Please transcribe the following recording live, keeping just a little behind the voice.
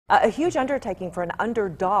A huge undertaking for an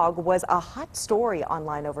underdog was a hot story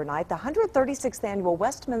online overnight. The 136th annual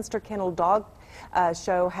Westminster Dog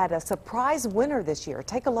Show had a surprise winner this year.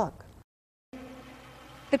 Take a look.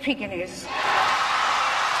 The Pekingese.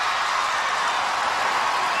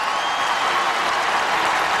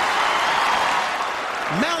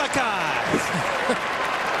 Malachi,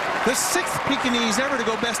 the 6th Pekingese ever to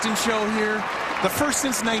go best in show here, the first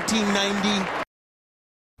since 1990.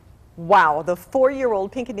 Wow, the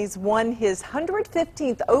 4-year-old Pekingese won his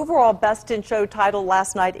 115th overall Best in Show title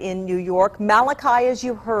last night in New York. Malachi, as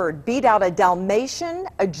you heard, beat out a Dalmatian,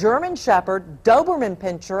 a German Shepherd, Doberman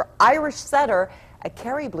Pinscher, Irish Setter, a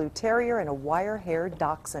Kerry Blue Terrier, and a wire-haired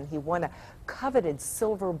Dachshund. He won a coveted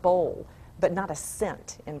silver bowl, but not a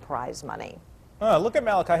cent in prize money. Look at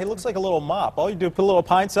Malachi. He looks like a little mop. All you do is put a little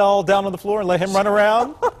pine towel down on the floor and let him run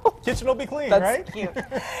around. Kitchen will be clean, right? That's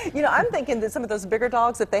cute. You know, I'm thinking that some of those bigger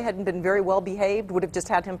dogs, if they hadn't been very well behaved, would have just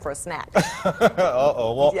had him for a snack.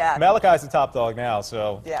 Uh-oh. Well, yeah. Malachi's the top dog now,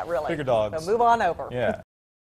 so yeah, really. bigger dogs. So move on over. Yeah.